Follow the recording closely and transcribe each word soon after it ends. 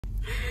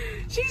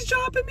She's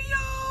dropping me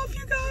off,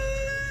 you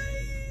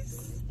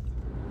guys.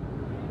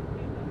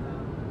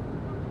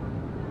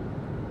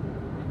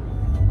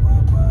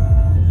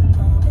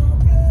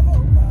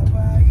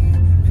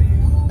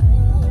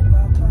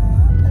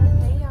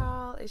 Hey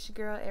y'all, it's your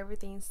girl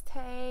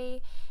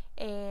Everythingztay,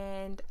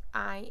 and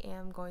I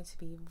am going to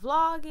be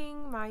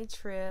vlogging my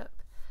trip.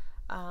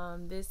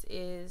 This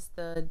is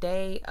the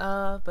day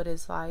of, but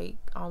it's like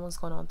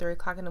almost going on 3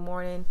 o'clock in the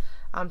morning.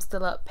 I'm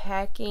still up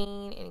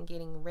packing and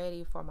getting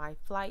ready for my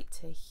flight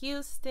to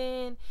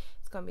Houston.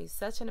 It's going to be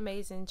such an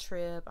amazing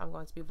trip. I'm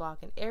going to be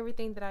vlogging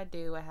everything that I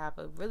do. I have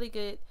a really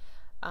good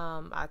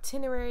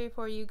itinerary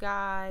for you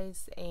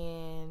guys,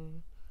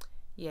 and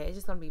yeah, it's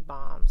just going to be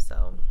bomb.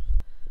 So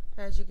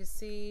as you can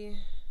see,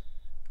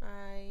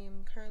 I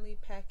am currently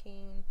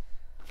packing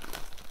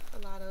a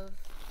lot of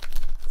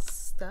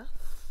stuff.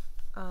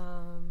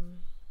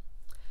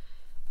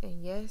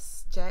 And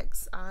yes,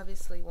 Jax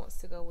obviously wants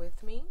to go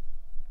with me.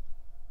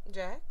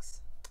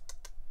 Jax,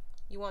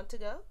 you want to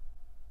go?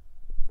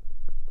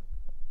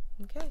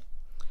 Okay.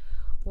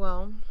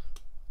 Well,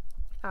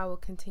 I will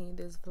continue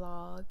this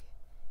vlog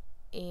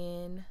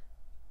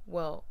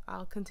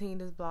I'll continue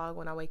this vlog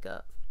when I wake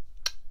up.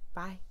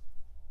 Bye.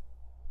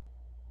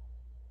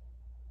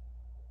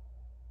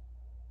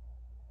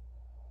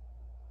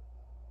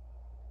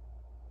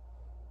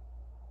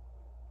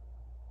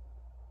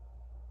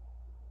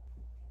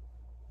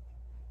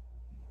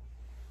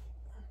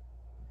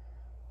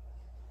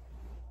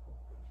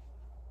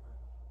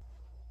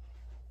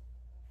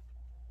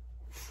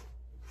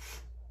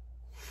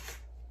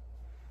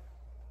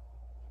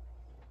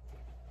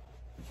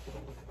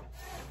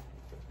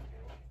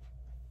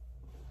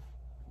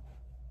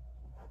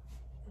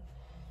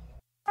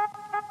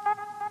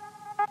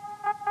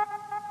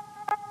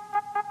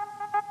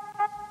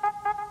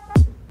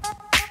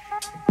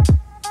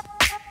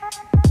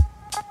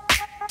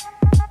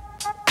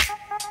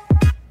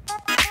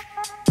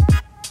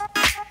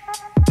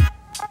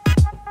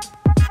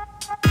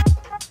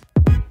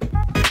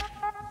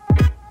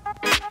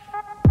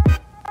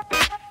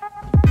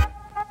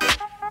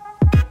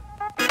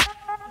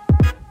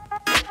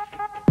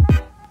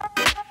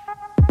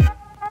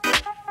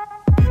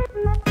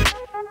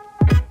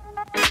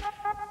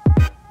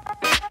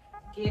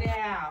 Get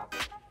out.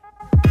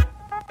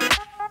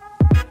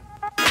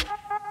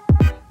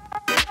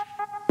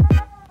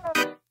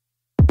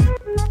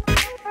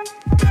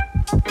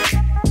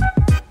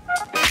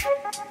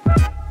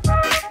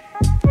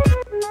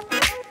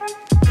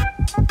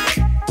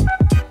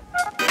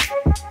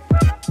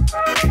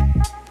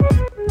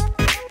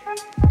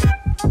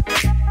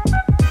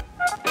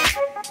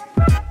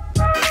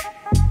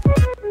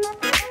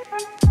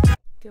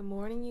 Good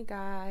morning, you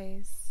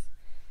guys.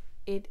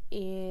 It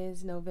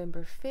is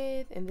November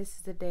 5th, and this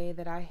is the day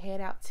that I head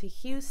out to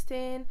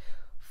Houston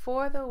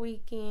for the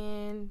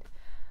weekend.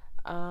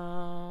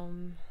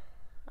 I'm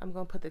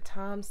gonna put the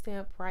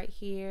timestamp right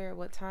here,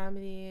 what time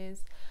it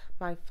is.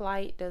 My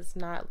flight does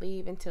not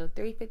leave until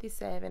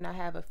 3:57. I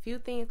have a few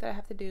things that I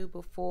have to do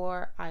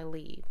before I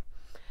leave.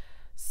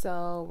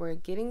 So we're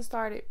getting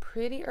started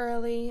pretty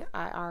early.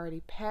 I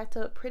already packed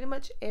up pretty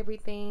much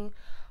everything.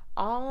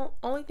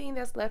 Only thing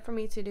that's left for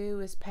me to do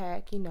is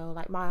pack,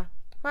 like my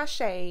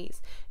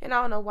shades. And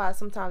I don't know why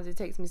sometimes it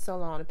takes me so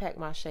long to pack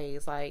my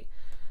shades. Like,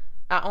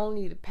 I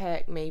only need to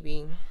pack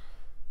maybe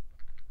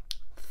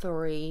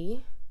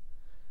three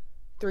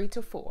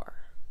to four,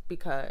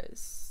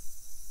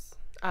 because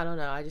I don't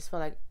know, I just feel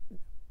like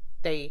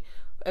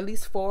at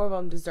least 4 of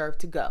them deserve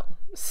to go.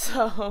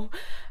 So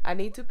I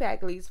need to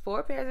pack at least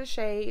 4 pairs of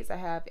shades. I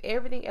have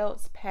everything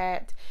else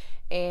packed,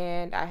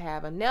 and I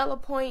have a nail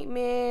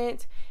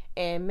appointment.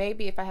 And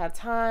maybe if I have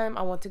time,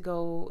 I want to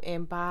go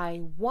and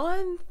buy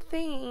one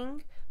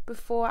thing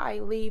before I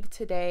leave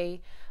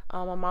today.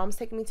 My mom's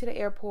taking me to the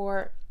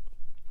airport,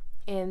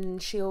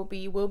 and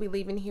we'll be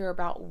leaving here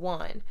about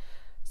 1.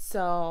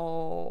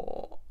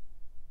 So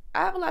I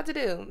have a lot to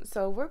do.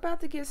 So we're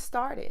about to get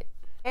started.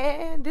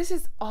 And this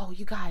is, oh,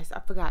 you guys, I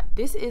forgot.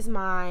 This is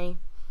my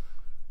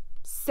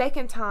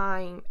second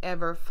time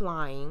ever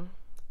flying.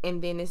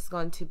 And then it's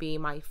going to be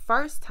my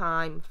first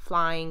time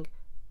flying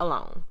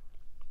alone.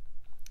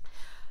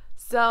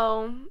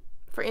 So,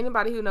 for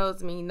anybody who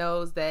knows me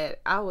knows that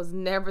I was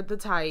never the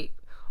type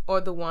or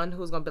the one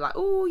who's going to be like,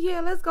 oh,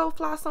 yeah, let's go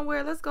fly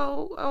somewhere. Let's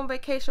go on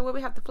vacation where we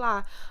have to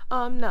fly.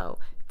 No.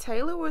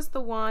 Taylor was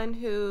the one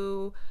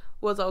who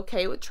was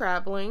okay with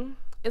traveling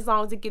as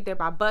long as you get there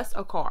by bus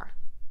or car.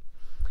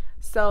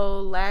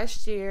 So,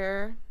 last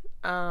year,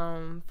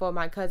 for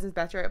my cousin's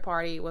bachelorette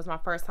party, was my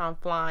first time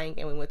flying,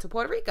 and we went to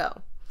Puerto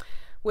Rico,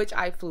 which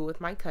I flew with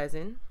my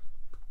cousin.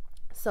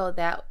 So,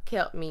 that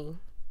kept me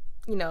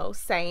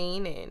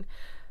sane, and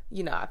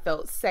I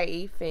felt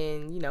safe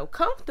and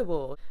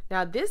comfortable.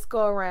 Now this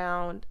go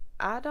around,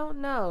 I don't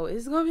know,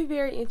 it's gonna be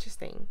very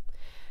interesting.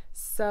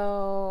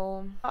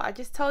 So I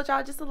just told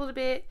y'all just a little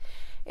bit,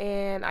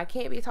 and I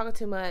can't be talking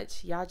too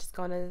much. Y'all just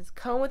gonna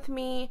come with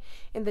me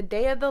in the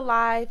day of the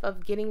life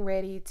of getting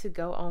ready to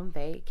go on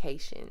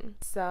vacation.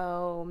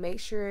 So make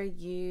sure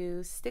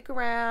you stick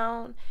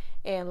around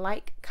And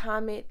like,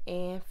 comment,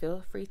 and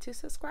feel free to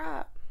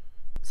subscribe.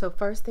 So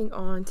first thing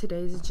on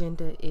today's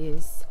agenda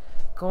is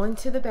going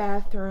to the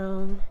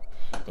bathroom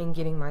and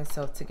getting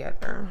myself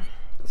together.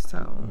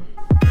 So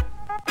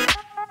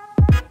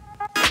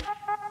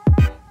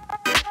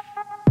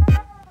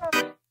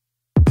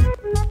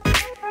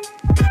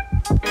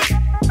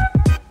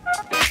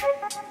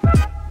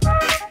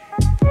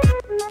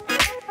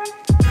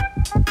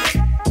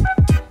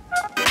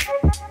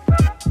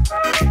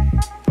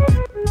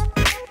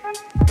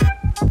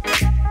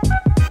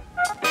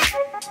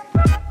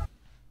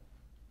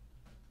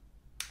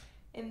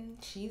and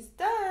she's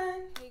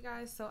done. Hey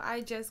guys, so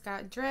I just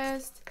got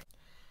dressed.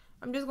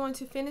 I'm just going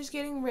to finish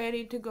getting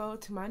ready to go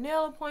to my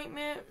nail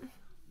appointment.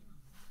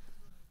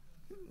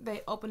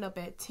 They open up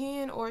at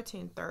 10 or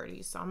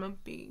 10:30, so I'm gonna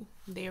be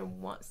there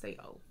once they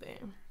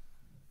open.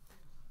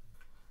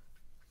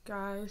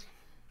 Guys,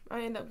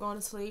 I ended up going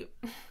to sleep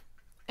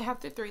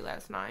after 3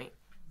 last night.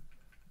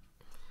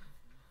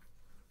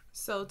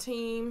 So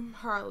team,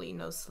 hardly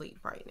no sleep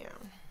right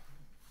now.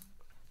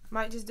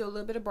 Might just do a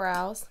little bit of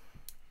brows.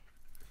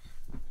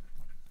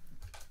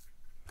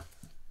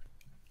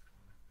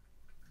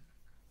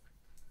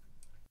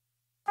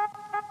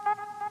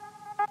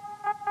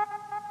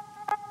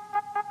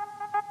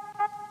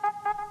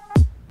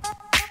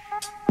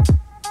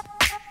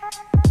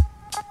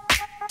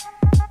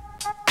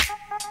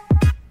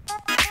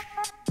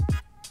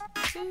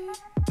 See?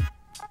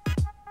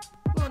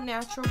 Little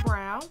natural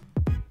brow.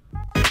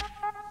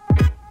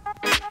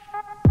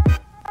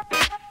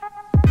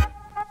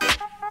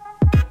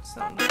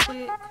 Something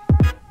quick.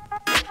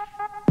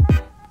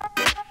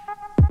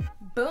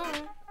 Boom.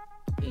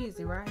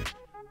 Easy, right?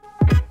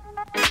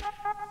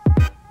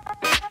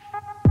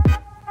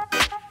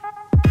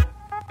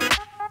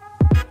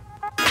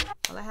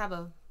 Well, I have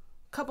a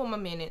couple more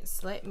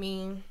minutes. Let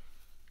me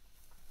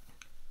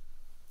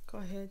go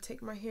ahead and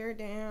take my hair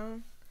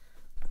down.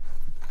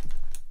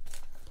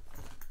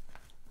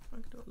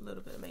 I can do a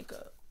little bit of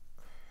makeup.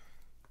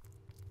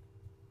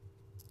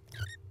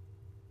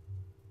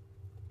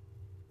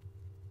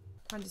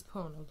 I just put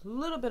on a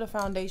little bit of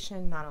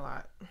foundation, not a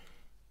lot.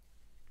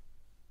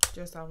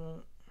 Just I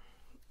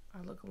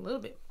look a little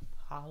bit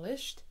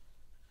polished.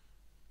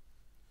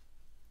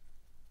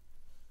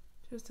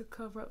 Just to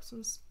cover up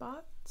some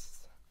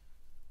spots.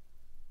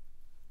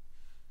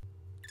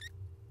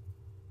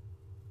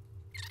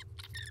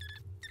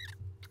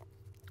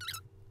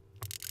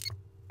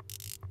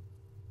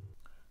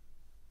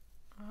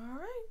 All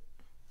right.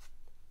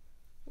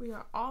 We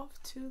are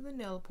off to the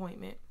nail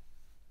appointment.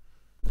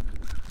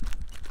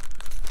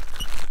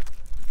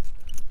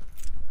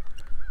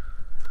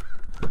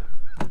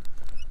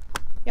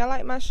 Y'all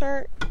like my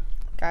shirt?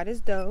 God is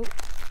dope.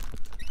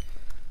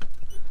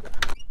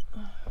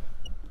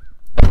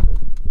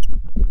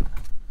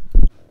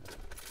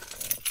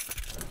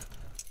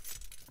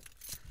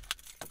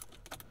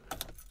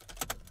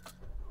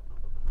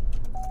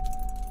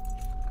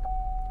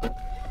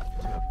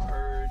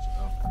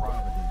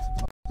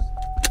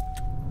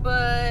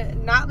 But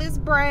knotless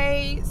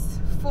braids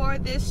for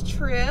this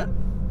trip.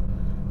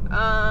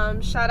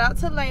 Shout out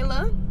to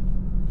Layla.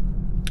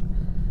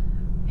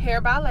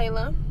 Hair by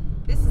Layla.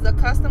 This is a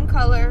custom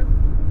color.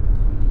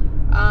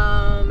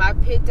 I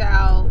picked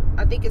out,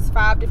 I think it's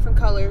 5 different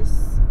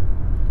colors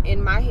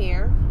in my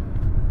hair.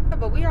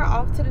 But we are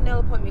off to the nail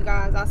appointment,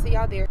 guys. I'll see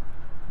y'all there.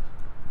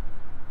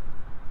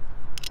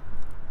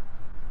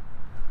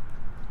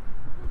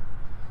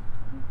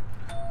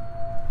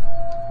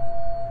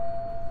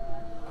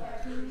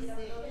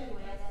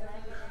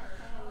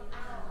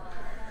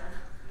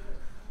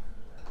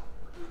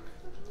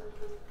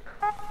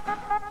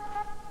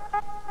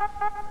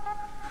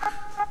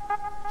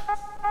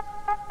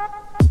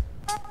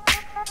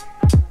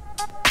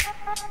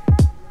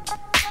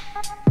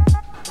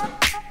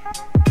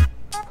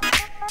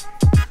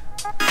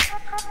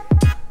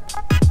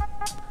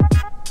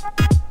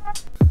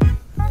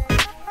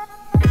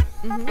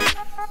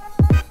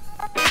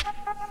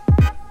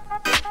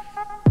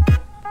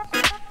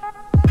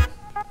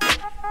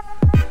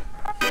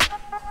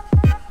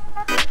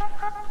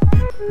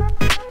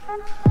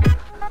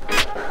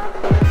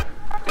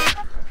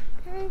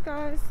 Hey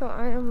guys, so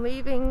I am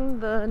leaving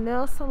the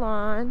nail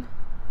salon.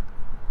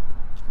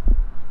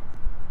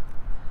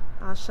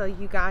 I'll show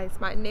you guys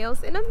my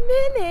nails in a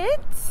minute.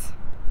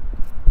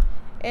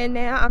 And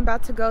now I'm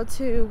about to go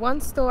to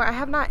one store. I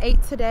have not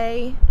ate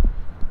today.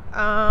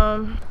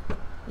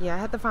 Yeah, I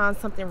have to find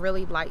something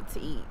really light to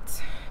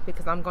eat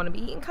because I'm going to be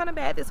eating kind of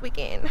bad this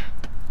weekend.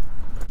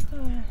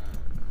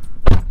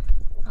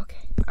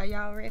 Okay, are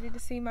y'all ready to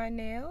see my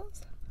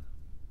nails?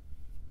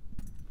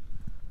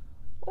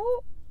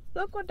 Oh,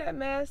 look what that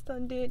mask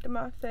done did to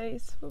my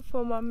face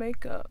before my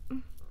makeup.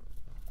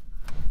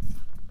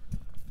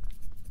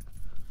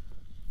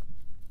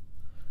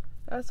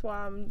 That's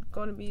why I'm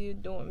going to be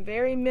doing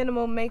very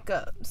minimal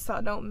makeup so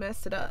I don't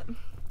mess it up.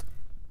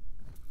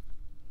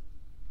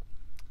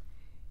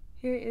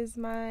 Here is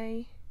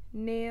my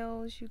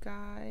nails, you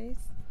guys.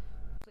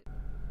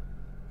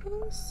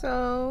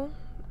 So,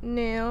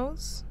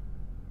 nails.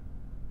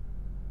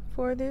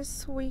 for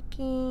this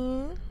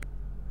weekend.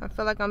 I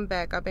feel like I'm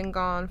back. I've been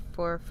gone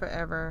for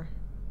forever.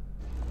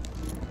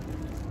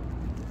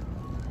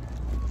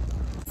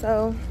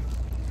 So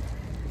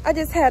I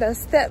just had to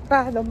step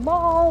by the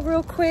mall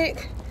real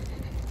quick.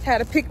 Had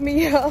to pick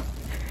me up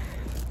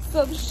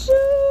some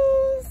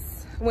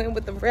shoes. Went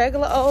with the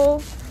regular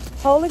old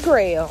Holy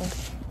Grail.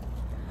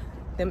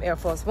 Them Air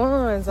Force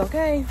Ones,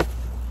 okay?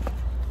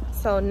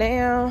 So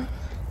now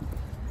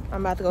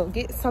I'm about to go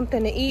get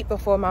something to eat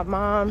before my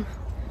mom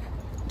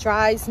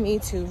drives me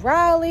to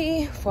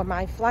Raleigh for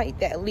my flight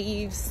that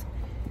leaves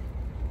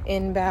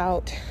in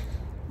about,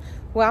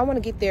 well, I want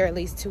to get there at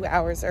least 2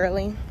 hours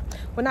early.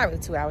 Well, not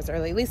really 2 hours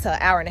early, at least an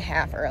hour and a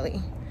half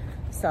early.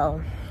 So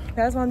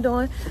that's what I'm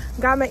doing.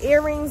 Got my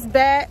earrings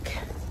back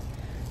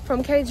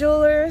from K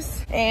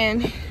Jewelers,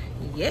 and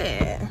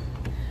yeah,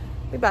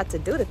 we about to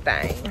do the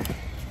thing.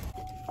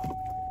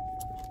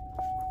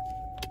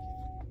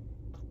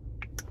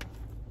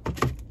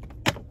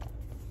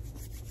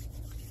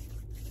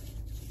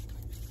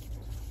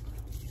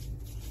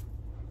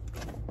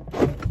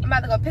 I'm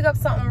about to go pick up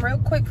something real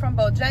quick from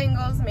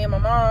Bojangles, me and my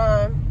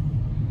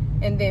mom,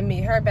 and then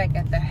meet her back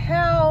at the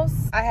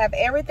house. I have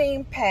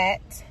everything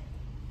packed,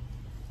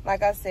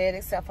 like I said,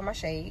 except for my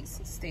shades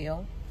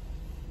still.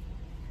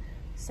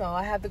 So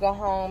I have to go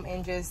home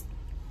and just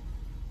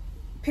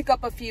pick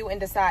up a few and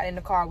decide in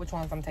the car which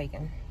ones I'm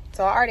taking.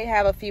 So I already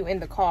have a few in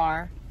the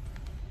car.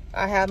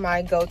 I have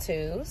my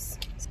go-tos.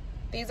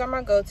 These are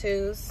my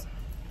go-tos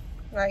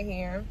right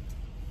here.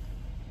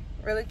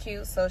 Really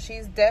cute. So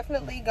she's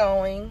definitely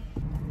going.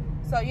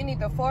 So you need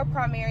the 4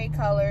 primary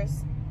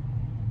colors,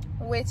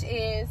 which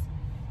is,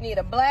 you need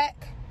a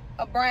black,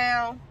 a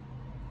brown,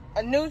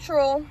 a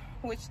neutral,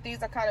 which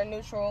these are kind of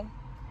neutral,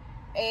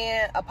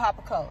 and a pop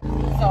of color.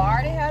 So I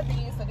already have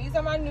these. So these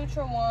are my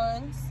neutral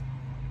ones.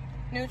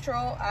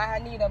 Neutral. I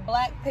need a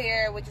black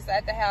pair, which is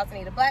at the house. I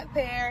need a black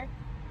pair.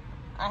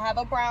 I have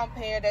a brown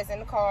pair that's in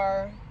the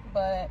car,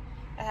 but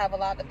I have a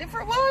lot of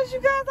different ones,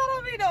 you guys. I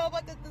don't even know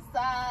about to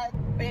decide.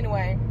 But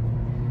anyway,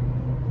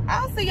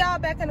 I'll see y'all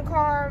back in the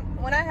car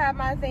when I have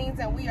my things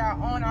and we are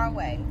on our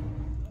way.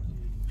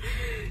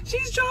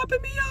 She's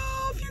dropping me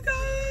off, you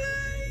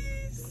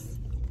guys.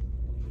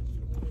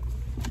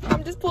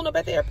 I'm just pulling up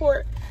at the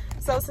airport.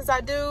 So since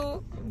I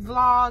do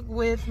vlog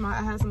with my,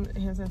 I have some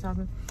hand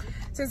sanitizer.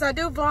 Since I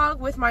do vlog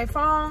with my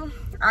phone,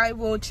 I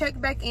will check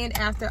back in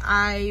after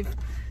I've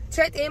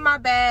checked in my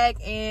bag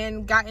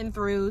and gotten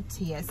through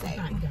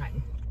TSA.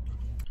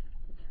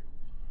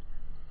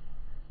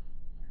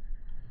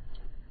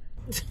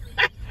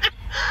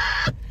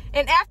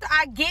 And after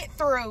I get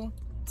through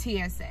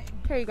TSA.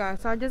 Okay, you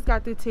guys, so I just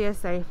got through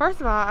TSA. First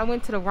of all, I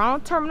went to the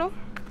wrong terminal.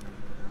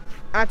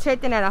 I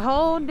checked in at a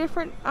whole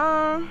different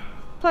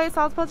place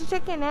I was supposed to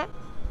check in at.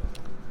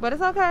 But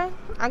it's okay.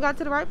 I got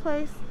to the right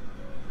place.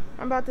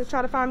 I'm about to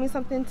try to find me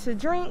something to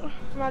drink. I'm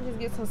about to just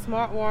get some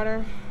smart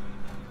water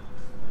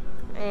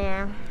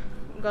and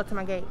go to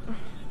my gate.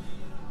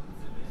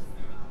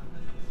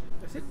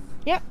 That's it?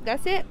 Yep,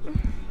 that's it.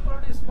 You're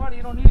already smart.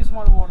 You don't need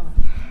smart water.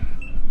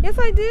 Yes,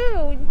 I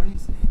do. What do you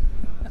say?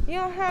 You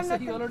don't have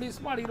nothing. You're already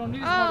smart. You don't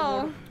need smart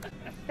water.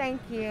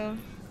 Thank you.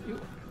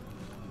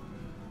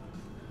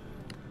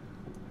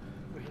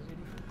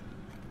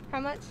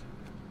 How much?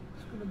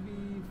 It's going to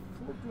be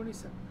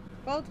 $4.27.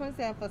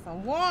 $4.27 for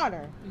some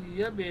water.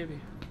 Yeah, baby.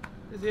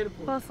 It's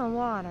airport. For some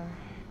water.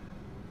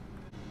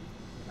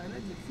 I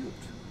like the cute.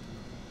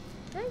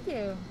 Thank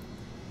you.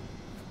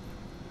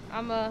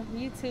 I'm a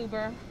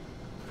YouTuber.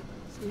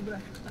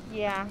 YouTuber.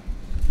 Yeah.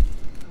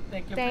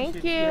 Thank you.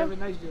 Thank you. Have a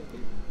nice day.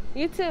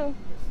 You too.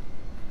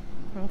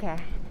 Okay.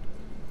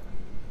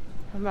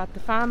 I'm about to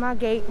find my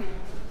gate,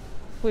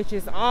 which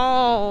is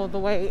all the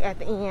way at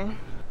the end.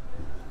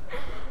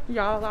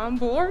 Y'all, I'm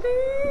boarding.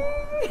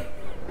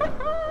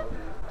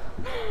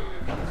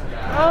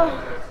 Oh,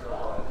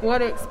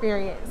 what an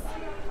experience.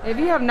 If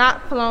you have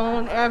not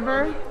flown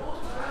ever,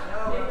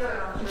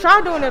 try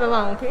doing it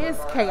alone, because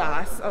it's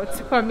chaos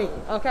for me,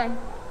 okay?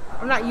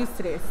 I'm not used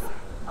to this.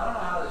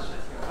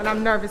 And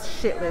I'm nervous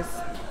shitless.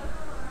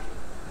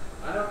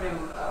 I don't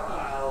know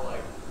how,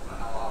 like,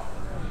 how often.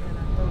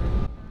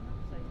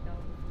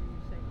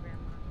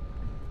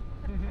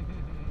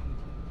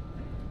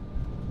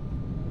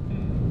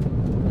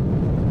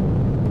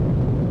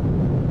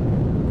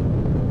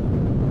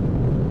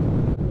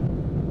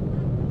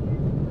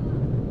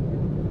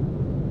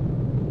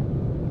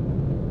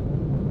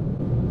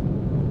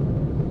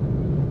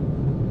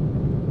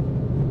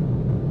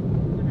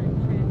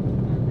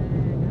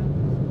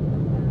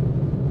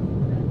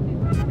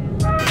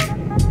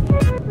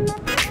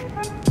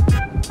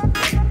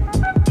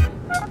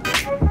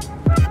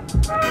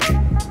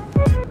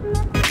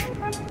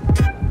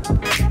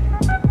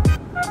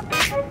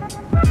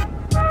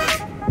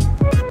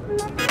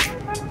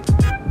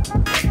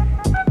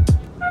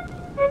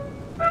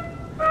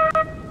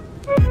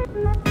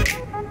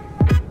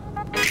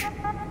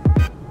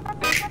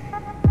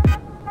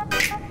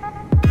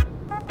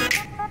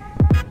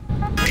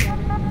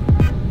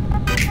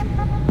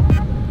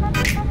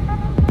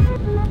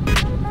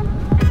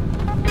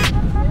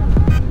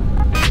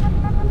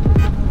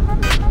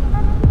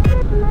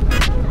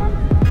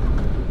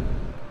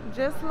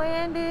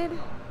 landed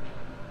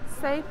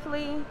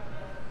safely.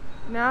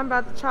 Now I'm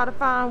about to try to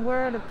find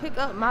where to pick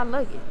up my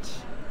luggage.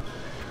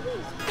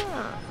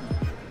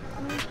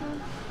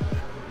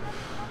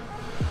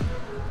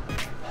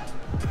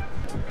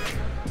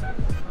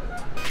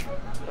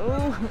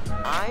 Ooh,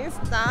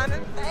 Einstein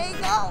and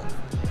bagels.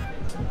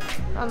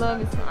 I love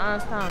me some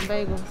Einstein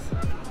bagels.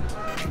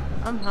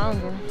 I'm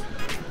hungry.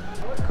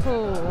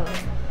 Cool.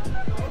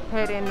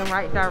 Head in the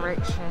right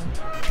direction.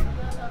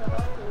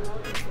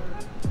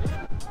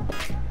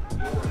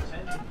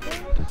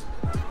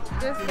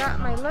 Just got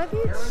my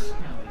luggage.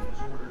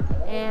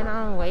 And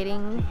I'm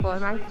waiting for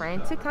my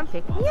friend to come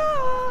pick me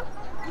up.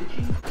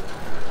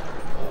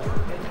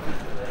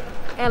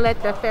 And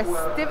let the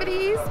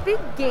festivities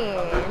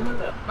begin.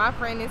 My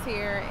friend is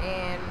here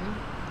and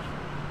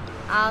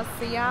I'll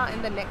see y'all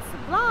in the next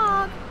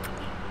vlog.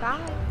 Bye.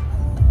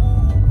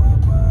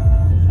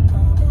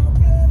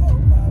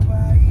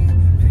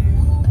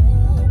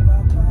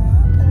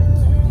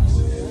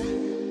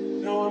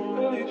 No, I'm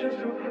really just